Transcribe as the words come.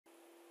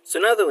So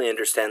now that we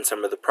understand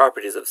some of the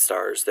properties of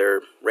stars,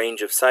 their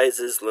range of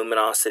sizes,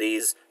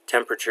 luminosities,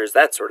 temperatures,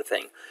 that sort of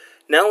thing,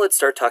 now let's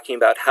start talking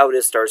about how it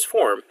is stars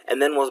form,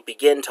 and then we'll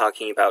begin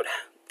talking about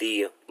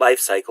the life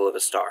cycle of a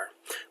star.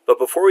 But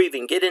before we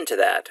even get into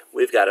that,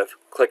 we've got a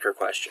clicker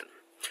question.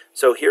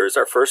 So here's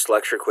our first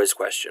lecture quiz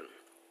question.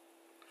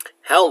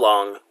 How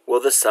long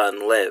will the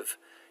sun live?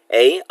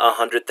 A,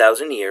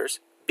 100,000 years,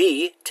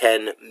 B,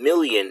 10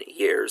 million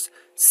years,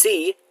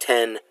 C,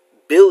 10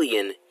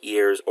 billion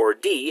years, or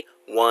D,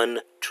 1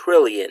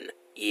 trillion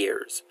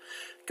years.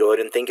 Go ahead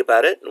and think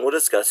about it, and we'll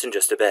discuss in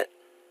just a bit.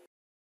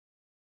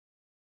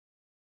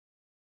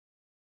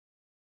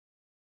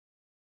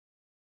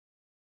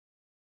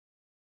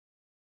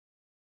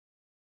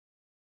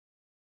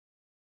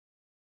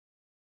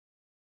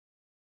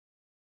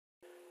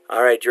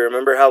 Alright, do you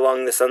remember how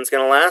long the sun's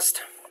going to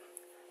last?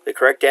 The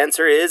correct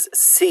answer is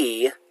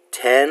C,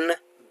 10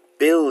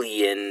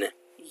 billion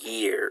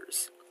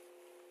years.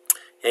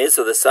 Okay,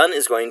 so the sun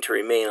is going to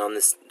remain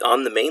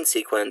on the main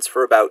sequence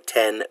for about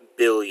 10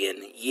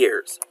 billion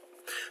years.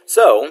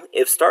 So,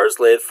 if stars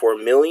live for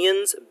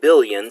millions,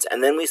 billions,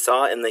 and then we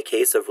saw in the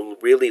case of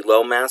really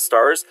low mass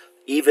stars,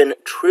 even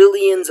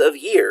trillions of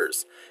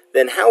years,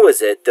 then how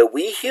is it that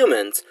we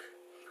humans,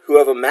 who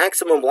have a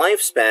maximum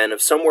lifespan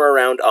of somewhere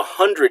around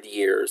 100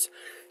 years,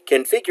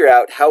 can figure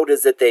out how it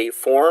is that they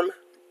form,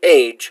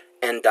 age,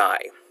 and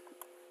die?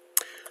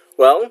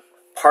 Well,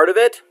 part of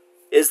it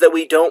is that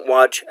we don't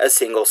watch a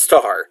single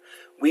star.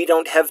 We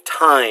don't have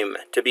time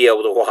to be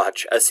able to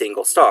watch a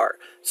single star.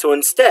 So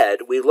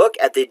instead, we look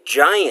at the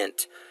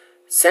giant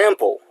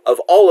sample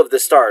of all of the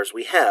stars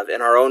we have in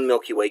our own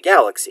Milky Way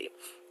galaxy.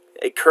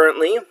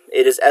 Currently,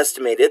 it is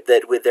estimated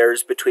that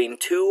there's between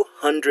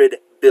 200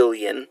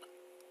 billion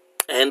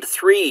and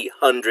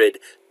 300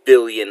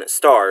 billion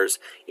stars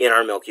in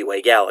our Milky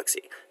Way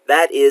galaxy.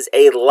 That is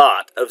a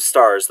lot of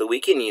stars that we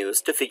can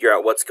use to figure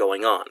out what's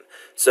going on.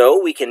 So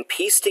we can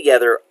piece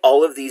together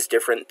all of these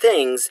different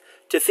things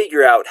to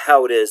figure out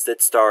how it is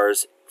that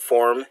stars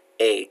form,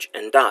 age,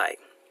 and die.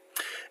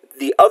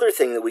 The other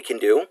thing that we can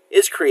do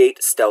is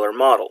create stellar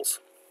models.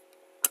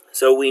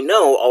 So we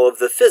know all of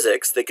the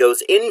physics that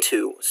goes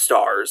into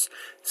stars,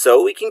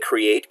 so we can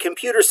create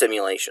computer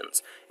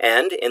simulations.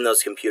 And in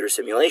those computer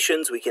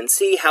simulations, we can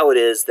see how it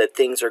is that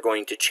things are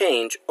going to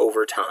change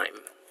over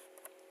time.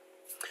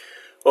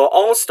 Well,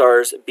 all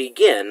stars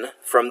begin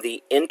from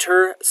the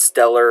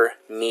interstellar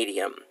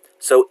medium.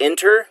 So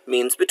inter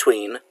means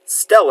between,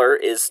 stellar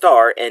is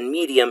star, and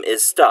medium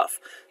is stuff.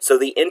 So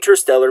the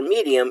interstellar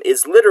medium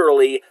is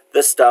literally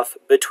the stuff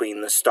between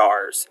the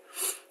stars.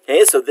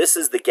 Okay, so this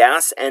is the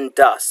gas and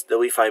dust that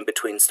we find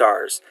between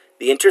stars.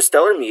 The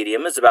interstellar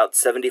medium is about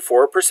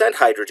 74%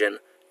 hydrogen,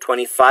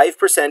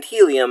 25%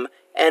 helium,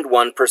 and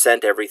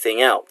 1%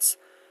 everything else.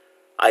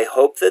 I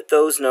hope that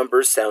those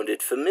numbers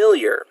sounded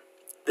familiar.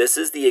 This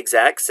is the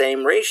exact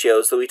same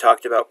ratios that we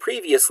talked about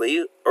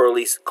previously, or at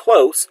least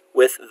close,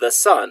 with the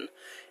sun,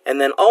 and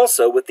then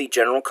also with the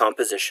general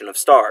composition of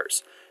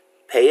stars.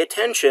 Pay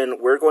attention,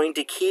 we're going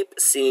to keep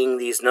seeing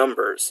these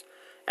numbers.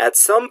 At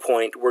some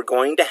point, we're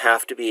going to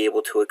have to be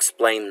able to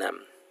explain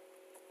them.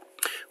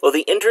 Well,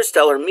 the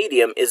interstellar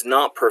medium is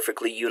not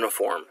perfectly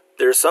uniform.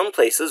 There are some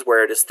places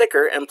where it is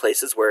thicker and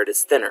places where it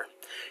is thinner.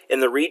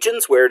 In the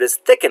regions where it is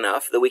thick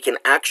enough that we can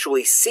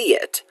actually see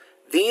it,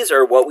 these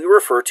are what we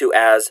refer to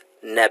as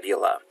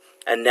nebula.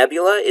 A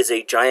nebula is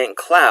a giant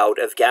cloud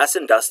of gas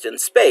and dust in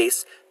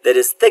space that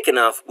is thick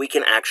enough we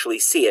can actually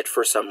see it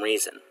for some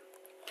reason.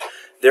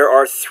 There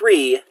are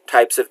 3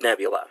 types of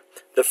nebula.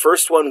 The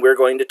first one we're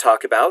going to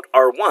talk about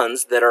are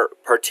ones that are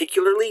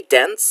particularly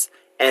dense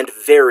and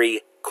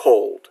very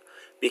cold.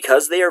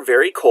 Because they are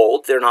very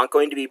cold, they're not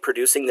going to be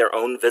producing their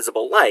own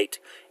visible light,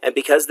 and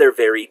because they're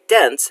very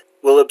dense,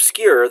 will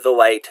obscure the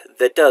light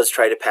that does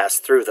try to pass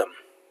through them.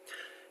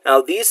 Now,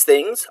 these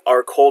things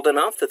are cold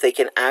enough that they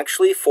can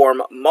actually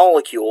form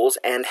molecules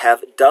and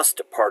have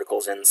dust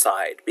particles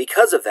inside.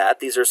 Because of that,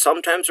 these are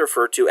sometimes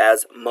referred to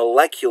as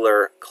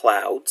molecular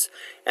clouds,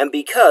 and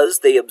because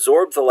they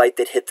absorb the light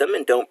that hit them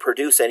and don't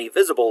produce any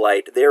visible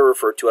light, they are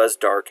referred to as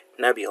dark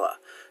nebula.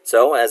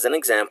 So, as an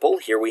example,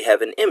 here we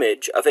have an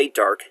image of a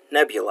dark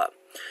nebula.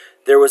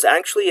 There was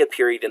actually a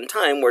period in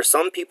time where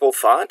some people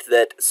thought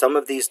that some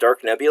of these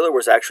dark nebula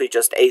was actually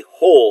just a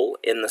hole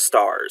in the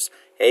stars,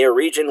 a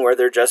region where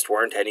there just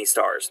weren't any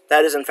stars.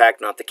 That is in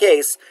fact not the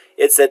case.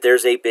 It's that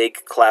there's a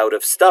big cloud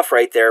of stuff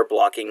right there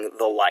blocking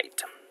the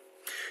light.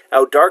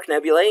 Now, dark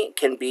nebulae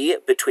can be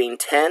between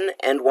 10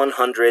 and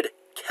 100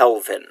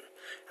 Kelvin.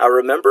 Now,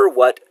 remember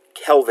what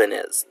Kelvin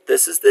is.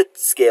 This is the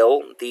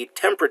scale, the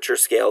temperature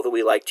scale that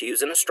we like to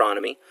use in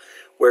astronomy,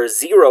 where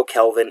 0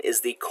 Kelvin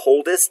is the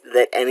coldest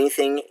that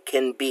anything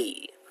can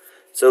be.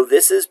 So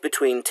this is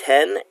between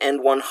 10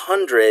 and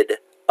 100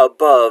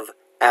 above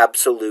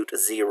absolute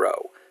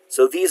 0.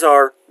 So these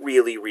are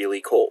really,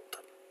 really cold.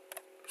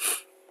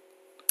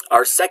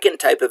 Our second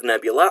type of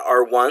nebula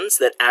are ones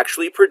that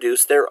actually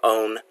produce their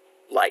own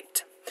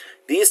light.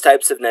 These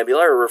types of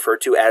nebula are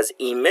referred to as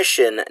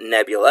emission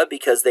nebula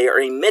because they are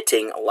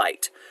emitting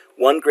light.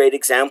 One great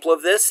example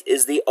of this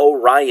is the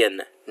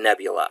Orion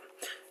Nebula.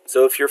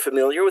 So if you're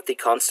familiar with the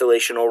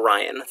constellation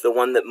Orion, the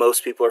one that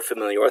most people are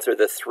familiar with are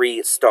the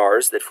 3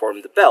 stars that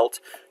form the belt.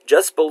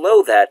 Just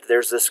below that,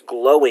 there's this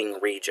glowing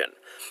region.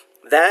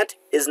 That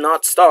is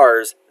not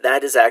stars,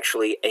 that is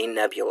actually a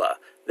nebula.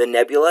 The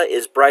nebula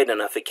is bright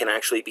enough it can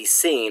actually be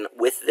seen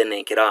with the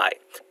naked eye.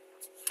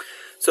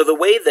 So the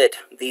way that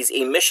these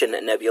emission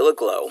nebula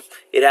glow,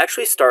 it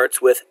actually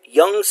starts with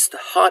young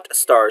hot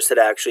stars that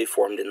actually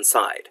formed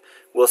inside.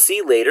 We'll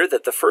see later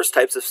that the first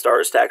types of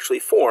stars to actually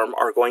form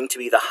are going to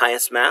be the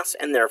highest mass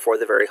and therefore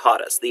the very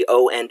hottest, the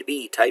O and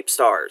B type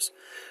stars.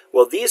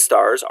 Well, these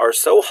stars are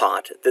so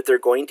hot that they're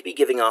going to be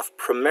giving off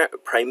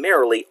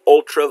primarily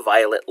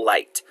ultraviolet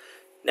light.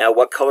 Now,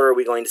 what color are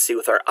we going to see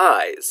with our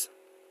eyes?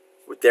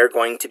 They're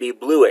going to be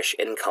bluish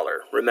in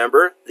color.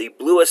 Remember, the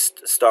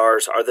bluest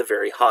stars are the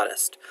very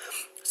hottest.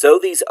 So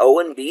these O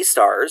and B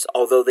stars,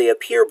 although they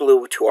appear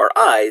blue to our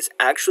eyes,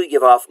 actually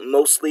give off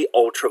mostly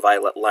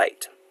ultraviolet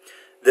light.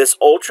 This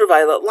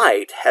ultraviolet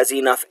light has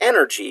enough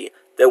energy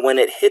that when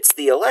it hits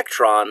the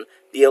electron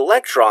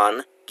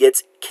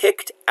gets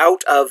kicked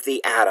out of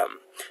the atom.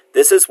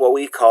 This is what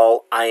we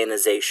call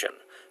ionization.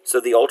 So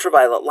the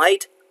ultraviolet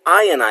light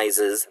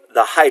ionizes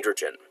the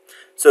hydrogen.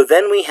 So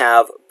then we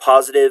have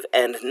positive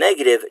and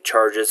negative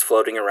charges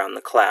floating around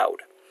the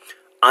cloud.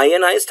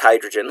 Ionized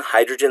hydrogen,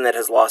 hydrogen that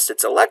has lost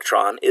its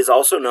electron, is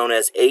also known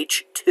as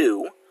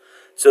H2.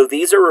 So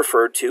these are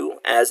referred to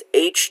as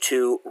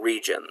H2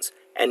 regions.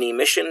 An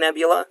emission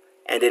nebula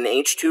and an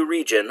H2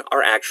 region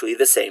are actually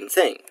the same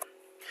thing.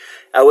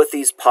 Now with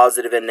these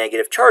positive and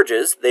negative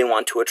charges, they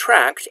want to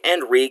attract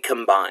and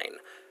recombine.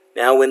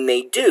 Now when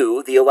they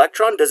do, the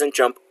electron doesn't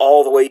jump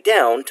all the way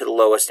down to the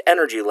lowest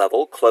energy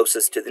level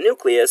closest to the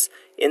nucleus.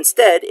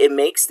 Instead, it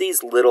makes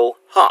these little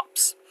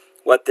hops.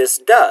 What this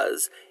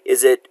does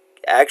is it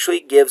actually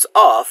gives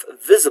off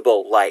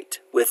visible light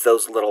with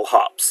those little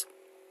hops.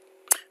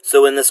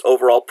 So in this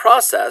overall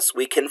process,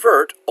 we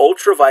convert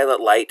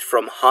ultraviolet light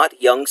from hot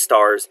young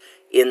stars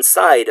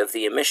inside of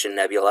the emission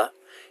nebula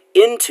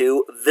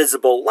into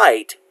visible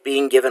light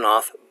being given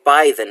off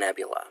by the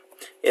nebula.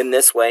 In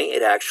this way,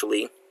 it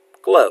actually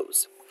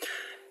glows.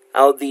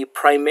 Now the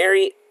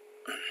primary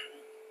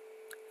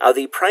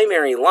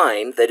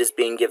line that is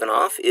being given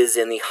off is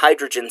in the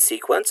hydrogen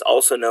sequence,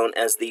 also known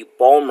as the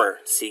Balmer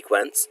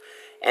sequence,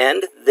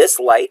 and this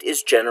light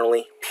is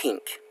generally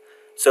pink.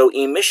 So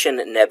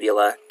emission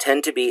nebula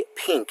tend to be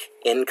pink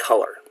in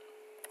color.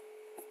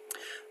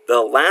 The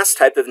last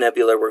type of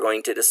nebula we're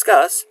going to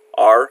discuss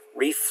are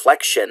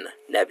reflection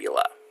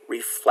nebula.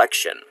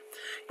 Reflection.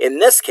 In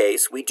this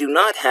case, we do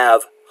not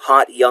have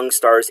hot young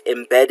stars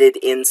embedded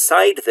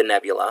inside the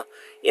nebula.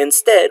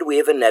 Instead, we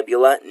have a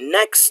nebula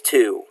next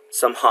to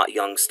some hot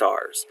young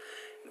stars.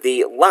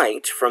 The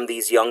light from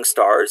these young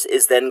stars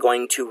is then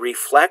going to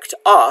reflect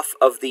off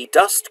of the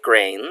dust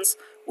grains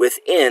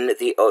within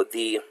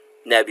the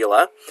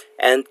nebula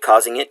and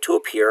causing it to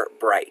appear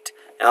bright.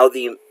 Now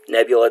the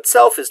nebula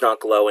itself is not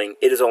glowing,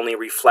 it is only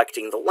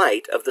reflecting the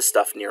light of the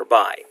stuff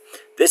nearby.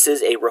 This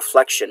is a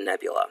reflection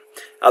nebula.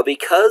 Now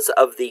because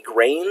of the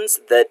grains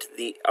that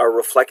are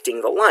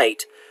reflecting the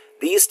light,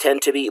 these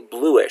tend to be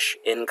bluish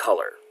in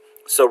color.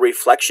 So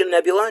reflection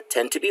nebula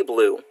tend to be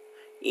blue,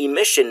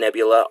 emission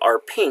nebula are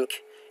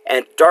pink,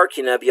 and dark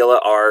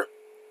nebula are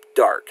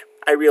dark.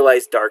 I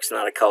realize dark's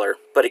not a color,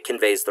 but it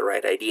conveys the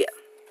right idea.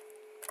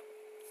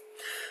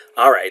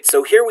 Alright,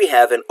 so here we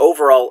have an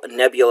overall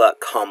nebula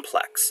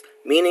complex,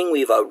 meaning we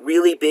have a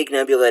really big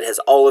nebula that has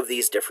all of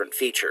these different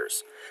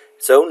features.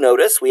 So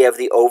notice we have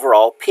the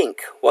overall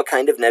pink. What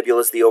kind of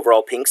nebula is the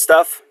overall pink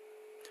stuff?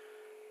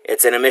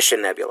 It's an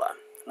emission nebula.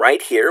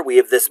 Right here we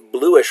have this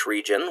bluish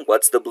region.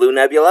 What's the blue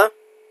nebula?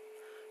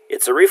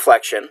 It's a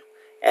reflection.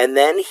 And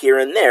then here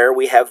and there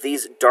we have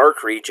these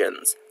dark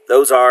regions.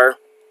 Those are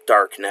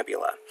dark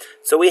nebula.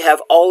 So we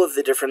have all of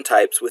the different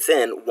types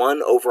within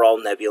one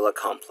overall nebula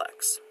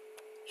complex.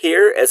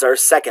 Here is our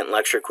second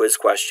lecture quiz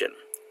question.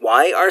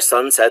 Why are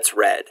sunsets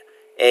red?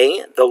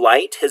 A. The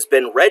light has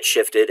been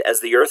redshifted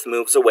as the Earth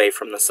moves away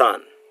from the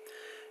sun.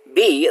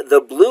 B. The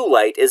blue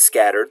light is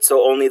scattered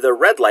so only the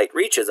red light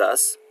reaches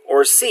us.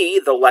 Or C.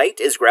 The light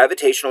is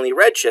gravitationally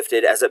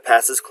redshifted as it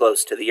passes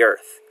close to the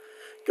Earth.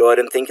 Go ahead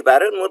and think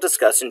about it and we'll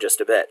discuss in just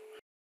a bit.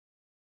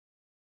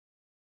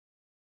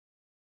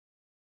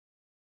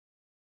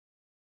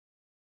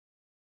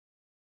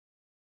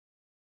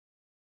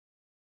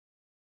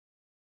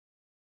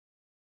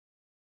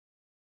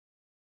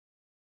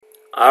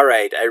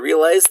 Alright, I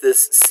realize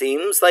this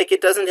seems like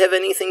it doesn't have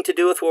anything to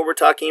do with what we're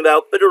talking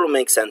about, but it'll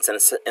make sense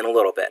in a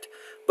little bit.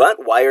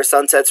 But why are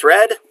sunsets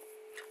red?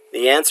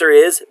 The answer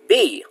is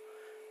B.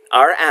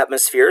 Our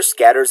atmosphere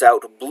scatters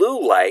out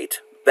blue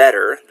light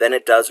better than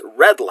it does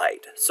red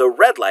light. So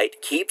red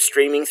light keeps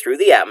streaming through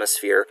the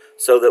atmosphere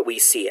so that we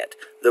see it.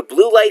 The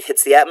blue light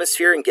hits the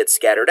atmosphere and gets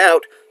scattered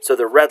out, so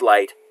the red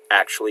light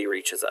actually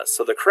reaches us.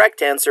 So the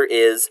correct answer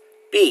is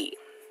B.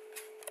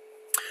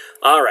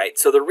 Alright,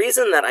 so the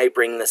reason that I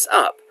bring this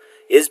up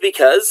is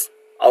because,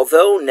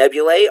 although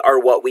nebulae are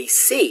what we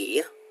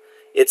see,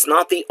 it's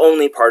not the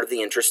only part of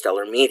the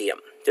interstellar medium.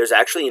 There's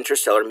actually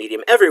interstellar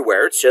medium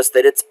everywhere, it's just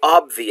that it's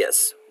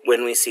obvious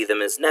when we see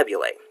them as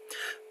nebulae.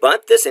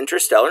 But this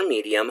interstellar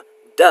medium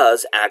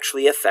does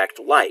actually affect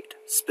light.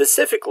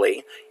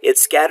 Specifically, it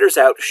scatters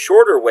out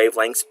shorter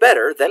wavelengths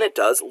better than it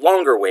does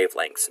longer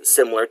wavelengths,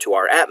 similar to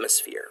our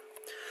atmosphere.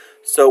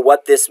 So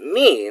what this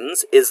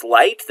means is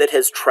light that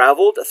has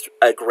traveled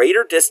a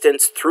greater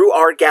distance through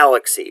our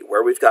galaxy,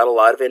 where we've got a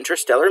lot of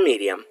interstellar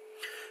medium,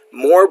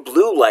 more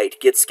blue light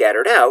gets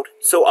scattered out,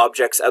 so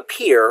objects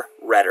appear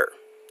redder.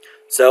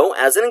 So,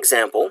 as an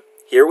example,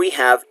 here we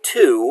have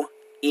two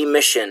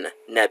emission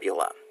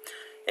nebula.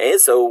 Okay,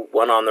 so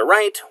one on the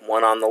right,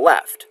 one on the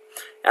left.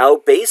 Now,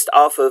 based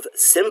off of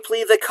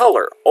simply the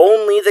color,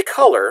 only the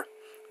color,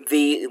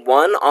 the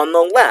one on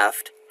the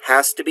left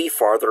has to be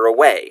farther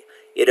away.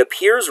 It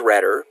appears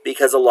redder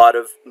because a lot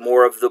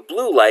more of the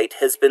blue light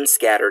has been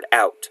scattered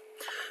out.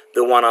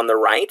 The one on the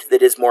right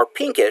that is more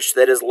pinkish,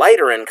 that is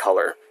lighter in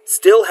color,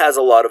 still has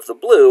a lot of the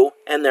blue,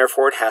 and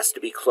therefore it has to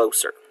be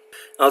closer.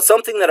 Now,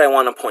 something that I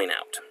want to point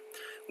out.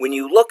 When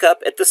you look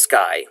up at the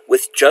sky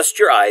with just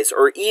your eyes,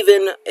 or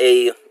even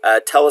a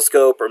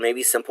telescope or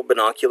maybe simple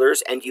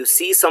binoculars, and you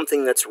see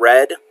something that's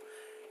red,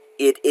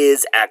 it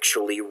is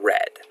actually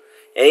red.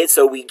 Okay,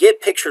 so we get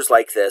pictures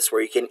like this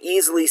where you can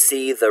easily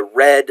see the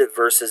red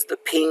versus the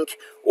pink,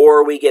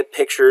 or we get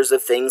pictures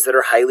of things that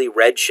are highly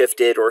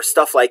red-shifted or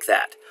stuff like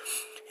that.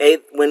 Okay,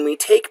 when we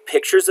take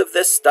pictures of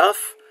this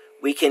stuff,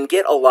 we can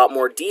get a lot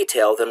more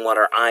detail than what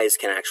our eyes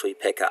can actually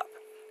pick up.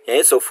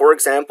 Okay, so for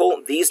example,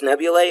 these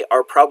nebulae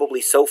are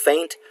probably so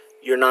faint,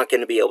 you're not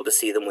going to be able to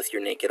see them with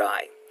your naked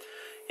eye.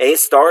 Okay,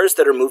 stars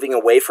that are moving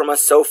away from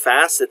us so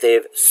fast that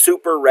they've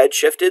super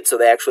red-shifted, so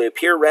they actually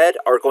appear red,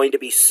 are going to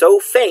be so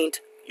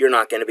faint, you're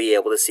not going to be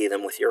able to see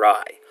them with your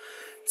eye.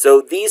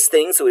 So these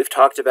things that we've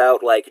talked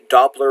about, like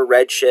Doppler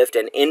redshift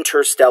and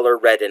interstellar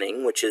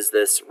reddening, which is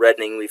this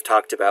reddening we've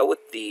talked about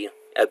with the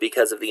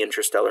because of the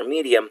interstellar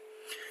medium,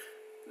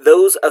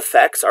 those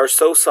effects are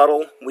so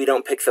subtle, we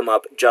don't pick them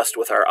up just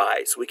with our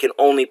eyes. We can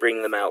only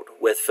bring them out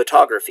with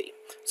photography.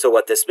 So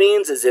what this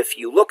means is if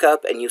you look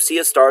up and you see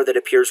a star that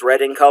appears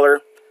red in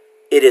color,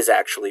 it is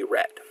actually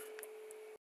red.